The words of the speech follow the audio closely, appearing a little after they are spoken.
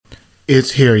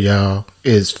It's here, y'all.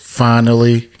 It's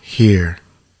finally here.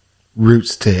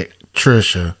 RootsTech,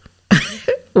 Trisha.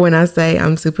 When I say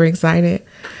I'm super excited,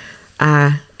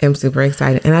 I am super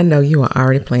excited. And I know you are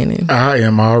already planning. I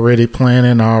am already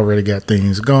planning. I already got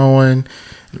things going.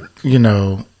 You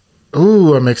know,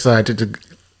 I'm excited.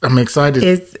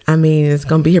 It's going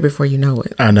to be here before you know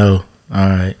it. I know. All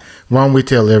right. Why don't we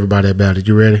tell everybody about it?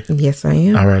 You ready? Yes, I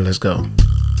am. All right, let's go.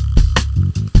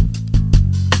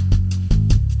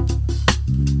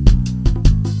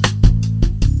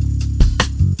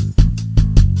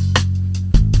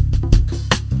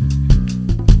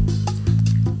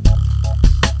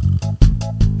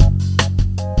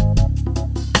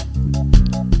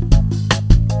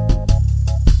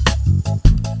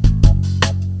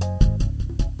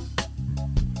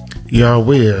 Y'all,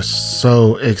 we are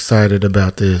so excited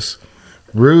about this.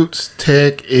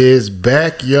 RootsTech is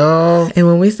back, y'all. And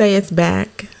when we say it's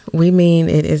back, we mean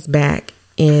it is back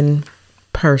in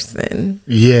person.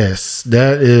 Yes,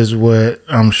 that is what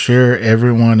I'm sure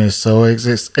everyone is so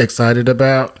excited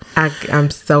about. I'm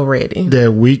so ready.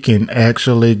 That we can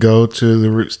actually go to the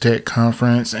RootsTech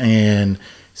conference and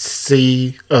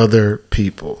see other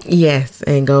people. Yes,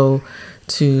 and go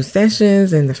to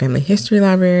sessions in the Family History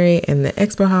Library and the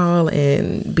Expo Hall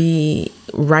and be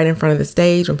right in front of the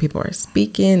stage when people are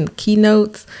speaking,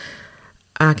 keynotes.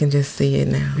 I can just see it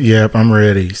now. Yep, I'm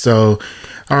ready. So,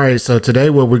 all right. So today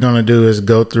what we're going to do is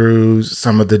go through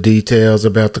some of the details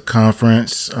about the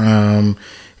conference.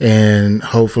 And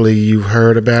hopefully you've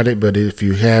heard about it, but if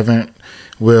you haven't,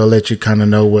 we'll let you kind of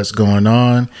know what's going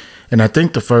on. And I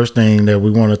think the first thing that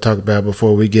we want to talk about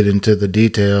before we get into the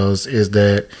details is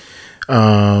that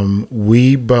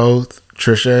we both,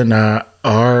 Trisha and I,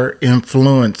 are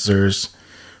influencers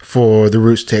for the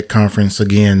RootsTech conference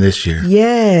again this year.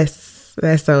 Yes,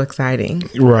 that's so exciting.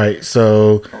 Right.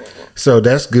 So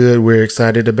that's good. We're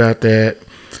excited about that,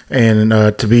 and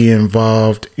to be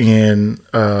involved in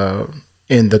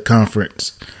the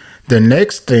conference. The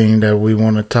next thing that we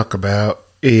want to talk about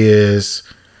is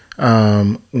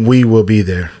we will be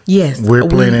there. Yes, we're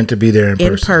planning to be there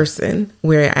in person.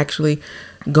 We're actually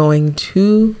going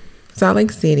to Salt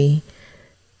Lake City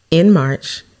in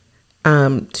March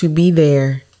to be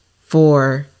there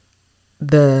for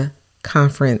the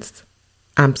conference.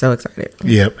 I'm so excited.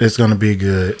 Yep, it's going to be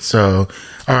good. So,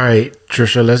 all right,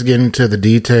 Trisha, let's get into the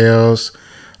details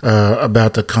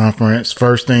about the conference.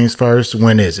 First things first,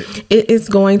 when is it? It is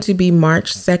going to be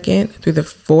March 2nd through the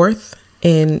 4th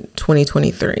in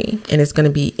 2023. And it's going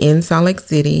to be in Salt Lake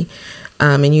City.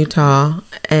 In Utah,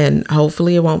 and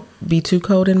hopefully it won't be too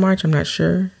cold in March. I'm not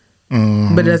sure,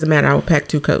 but it doesn't matter. I will pack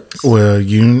 2 coats. Well,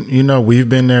 you know we've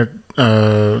been there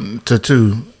to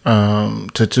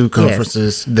two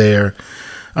conferences there,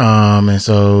 and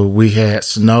so we had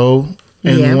snow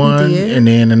in one, and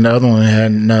then in the other one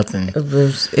had nothing.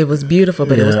 It was beautiful,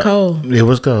 but it was cold. It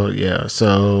was cold, yeah.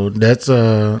 So that's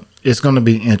it's going to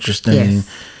be interesting.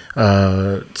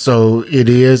 Yes. So it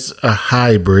is a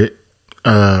hybrid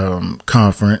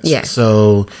conference. Yes.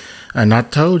 So, and I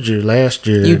told you last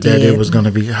year that it was going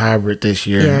to be hybrid this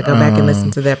year. Yeah, go back and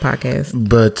listen to that podcast.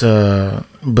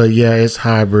 But yeah, it's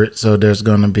hybrid. So there's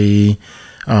going to be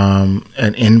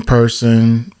an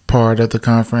in-person part of the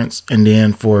conference, and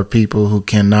then for people who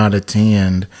cannot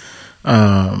attend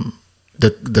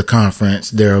the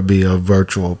conference, there'll be a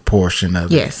virtual portion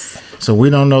of it. Yes. So we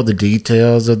don't know the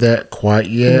details of that quite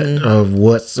yet, of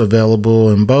what's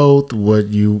available in both, what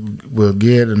you will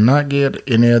get and not get.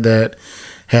 Any of that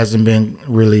hasn't been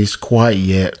released quite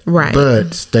yet. Right.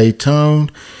 But stay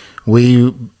tuned.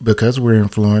 Because we're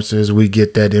influencers, we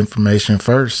get that information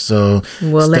first. So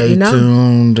we'll stay let you know.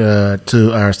 tuned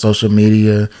to our social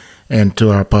media and to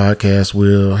our podcast.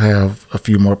 We'll have a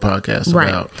few more podcasts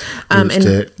about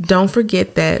RootsTech. And don't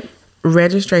forget that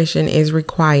registration is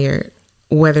required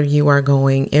whether you are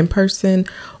going in person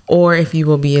or if you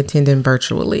will be attending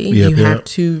virtually. You have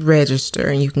to register,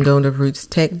 and you can go to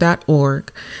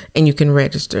rootstech.org and you can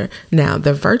register. Now,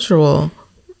 the virtual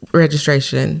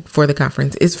registration for the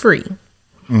conference is free.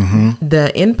 Mm-hmm.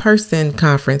 The in-person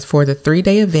conference for the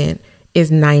 3-day event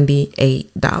is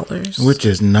 $98. Which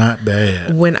is not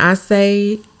bad. When I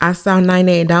say I saw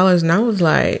 $98 and I was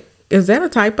like, is that a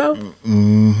typo?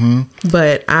 Mm-hmm.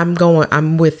 But I'm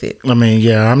with it. I mean,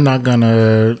 yeah, I'm not going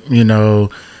to,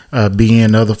 be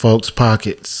in other folks'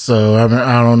 pockets. So,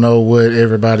 I don't know what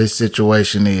everybody's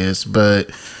situation is, but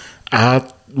I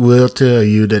will tell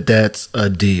you that that's a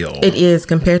deal. It is,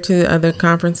 compared to other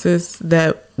conferences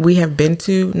that we have been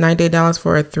to. $98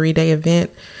 for a 3-day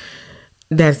event.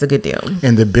 That's a good deal.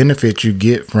 And the benefit you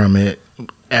get from it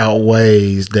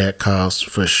outweighs that cost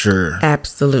for sure.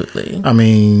 Absolutely. I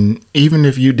mean, even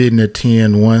if you didn't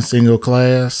attend one single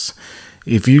class,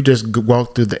 if you just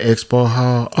walk through the expo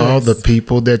hall, all the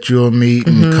people that you'll meet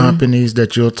and companies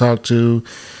that you'll talk to,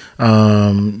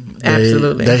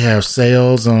 absolutely, they have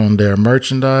sales on their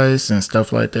merchandise and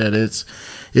stuff like that.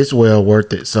 It's well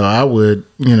worth it. So I would,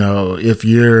 if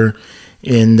you're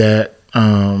in that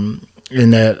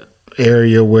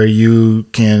area where you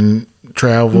can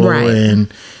travel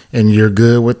and you're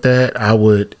good with that, I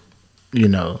would,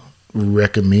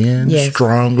 recommend,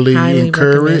 strongly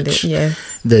encourage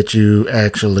that you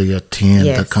actually attend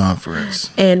the conference.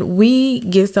 And we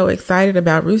get so excited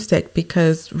about RootsTech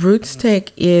because RootsTech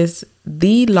is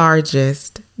the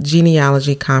largest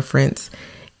genealogy conference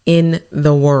in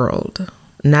the world,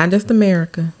 not just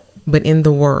America, but in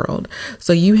the world.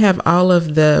 So you have all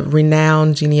of the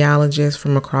renowned genealogists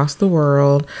from across the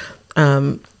world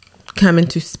coming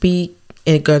to speak.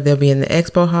 They'll be in the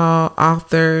expo hall,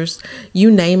 authors,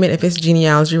 you name it. If it's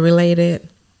genealogy related,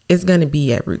 it's going to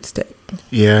be at RootsTech.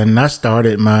 Yeah, and I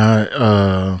started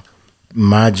my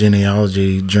my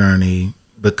genealogy journey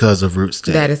because of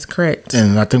RootsTech. That is correct.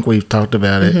 And I think we've talked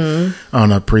about it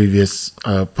on a previous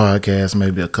podcast,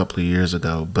 maybe a couple of years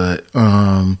ago. But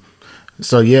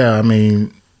so yeah, I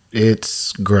mean,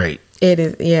 it's great. It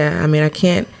is. Yeah, I mean, I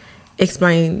can't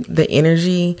explain the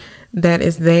energy that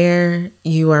is there.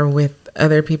 You are with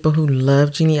other people who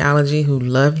love genealogy, who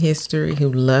love history,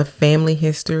 who love family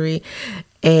history.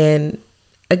 And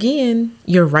again,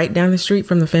 you're right down the street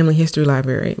from the Family History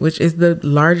Library, which is the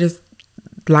largest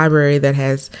library that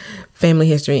has family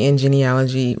history and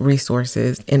genealogy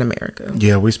resources in America.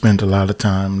 Yeah, we spent a lot of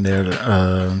time there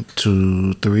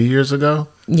 2-3 years ago.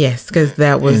 Yes, because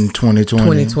that was in 2020.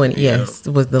 2020, yes,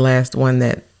 was the last one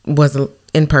that was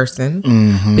in person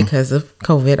because of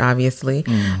COVID, obviously.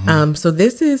 So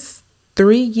this is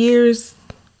 3 years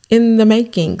in the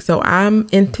making. So I'm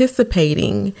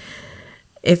anticipating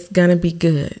it's going to be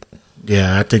good.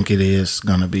 Yeah, I think it is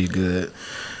going to be good.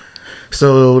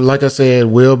 So like I said,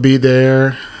 we'll be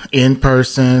there in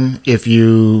person. If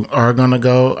you are going to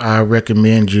go, I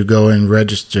recommend you go and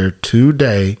register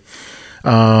today.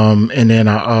 And then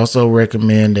I also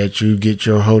recommend that you get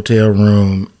your hotel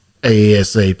room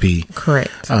ASAP.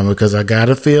 Correct. Because I got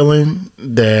a feeling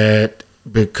that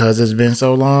because it's been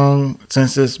so long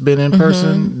since it's been in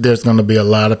person, there's going to be a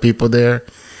lot of people there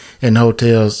and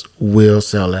hotels will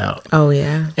sell out. Oh,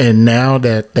 yeah. And now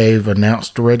that they've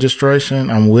announced the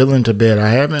registration, I'm willing to bet, I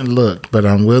haven't looked, but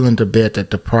I'm willing to bet that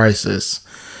the prices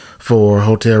for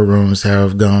hotel rooms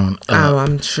have gone up. Oh,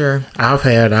 I'm sure. I've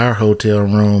had our hotel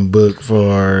room booked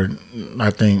for, I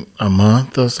think, a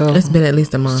month or so. It's been at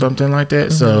least a month. Something like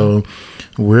that. So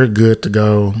we're good to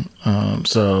go.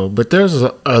 But there's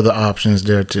other options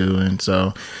there too. And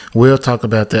so we'll talk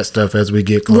about that stuff as we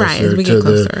get closer to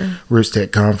the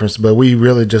RootsTech conference. But we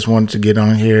really just wanted to get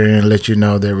on here and let you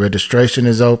know that registration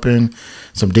is open,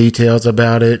 some details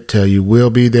about it, tell you we'll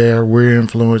be there. We're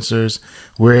influencers.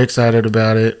 We're excited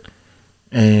about it.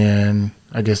 And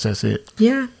I guess that's it.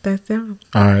 Yeah, that's it.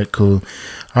 All right, cool.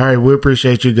 All right, we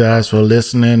appreciate you guys for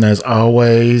listening. As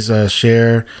always,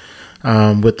 share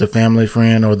with the family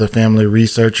friend or the family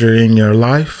researcher in your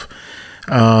life.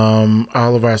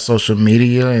 All of our social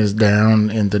media is down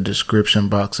in the description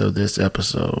box of this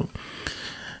episode.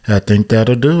 I think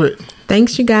that'll do it.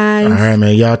 Thanks, you guys. All right,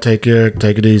 man. Y'all take care.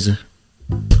 Take it easy.